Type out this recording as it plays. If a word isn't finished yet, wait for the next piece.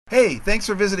Hey, thanks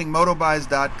for visiting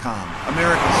MotoBuys.com,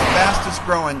 America's fastest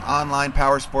growing online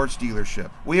power sports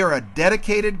dealership. We are a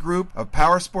dedicated group of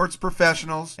power sports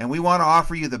professionals, and we want to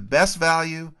offer you the best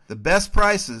value, the best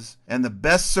prices, and the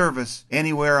best service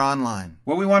anywhere online.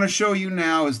 What we want to show you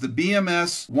now is the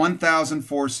BMS 1000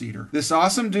 four-seater. This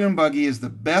awesome dune buggy is the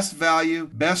best value,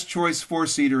 best choice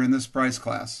four-seater in this price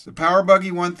class. The Power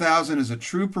Buggy 1000 is a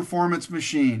true performance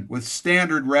machine with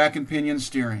standard rack and pinion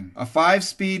steering. A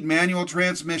 5-speed manual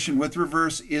transmission with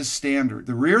reverse is standard.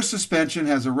 The rear suspension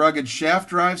has a rugged shaft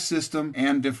drive system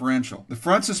and differential. The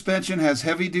front suspension has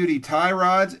heavy-duty tie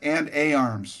rods and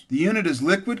A-arms. The unit is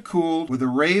liquid cooled with a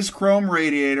raised chrome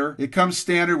radiator. It comes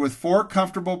standard with 4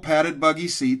 comfortable padded buggy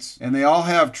seats, and they all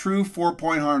have true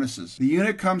 4-point harnesses. The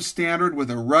unit comes standard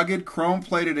with a rugged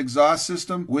chrome-plated exhaust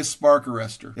system with spark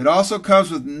arrestor. It also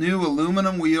comes with new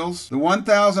aluminum wheels. The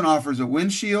 1000 offers a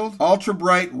windshield,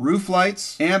 ultra-bright roof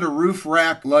lights, and a roof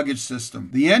rack luggage system.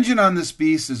 The engine on this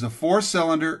beast is a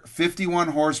 4-cylinder, 51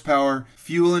 horsepower,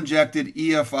 fuel-injected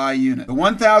EFI unit. The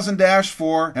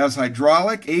 1000-4 has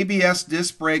hydraulic ABS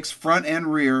disc brakes front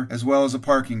and rear, as well as a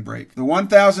parking brake. The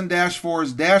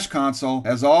 1000-4's dash console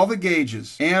has all the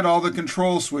gauges and all the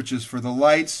control switches for the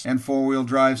lights and four-wheel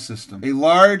drive system. A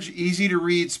large,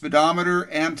 easy-to-read speedometer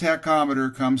and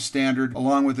tachometer comes standard,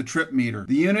 along with a trip meter.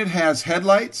 The unit has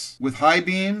headlights with high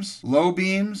beams, low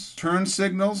beams, turn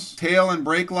signals, tail and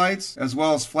brake lights, as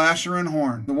well as flasher and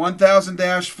horn. The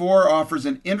 1000-4 offers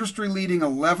an industry-leading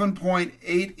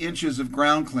 11.8 inches of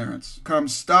ground clearance.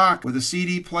 Comes stock with a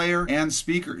CD player and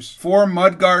speakers. 4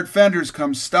 mudguard fenders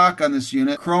come stock on this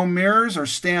unit. Chrome mirrors are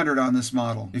standard on this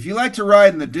model. If you like to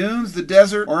ride in the dunes, the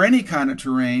desert, or any kind of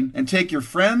terrain, and take your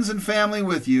friends and family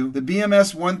with you, the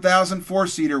BMS 1000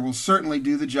 four-seater will certainly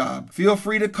do the job. Feel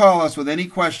free to call us with any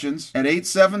questions at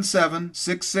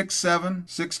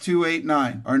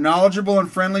 877-667-6289. Our knowledgeable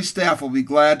and friendly staff will be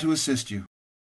glad to assist you.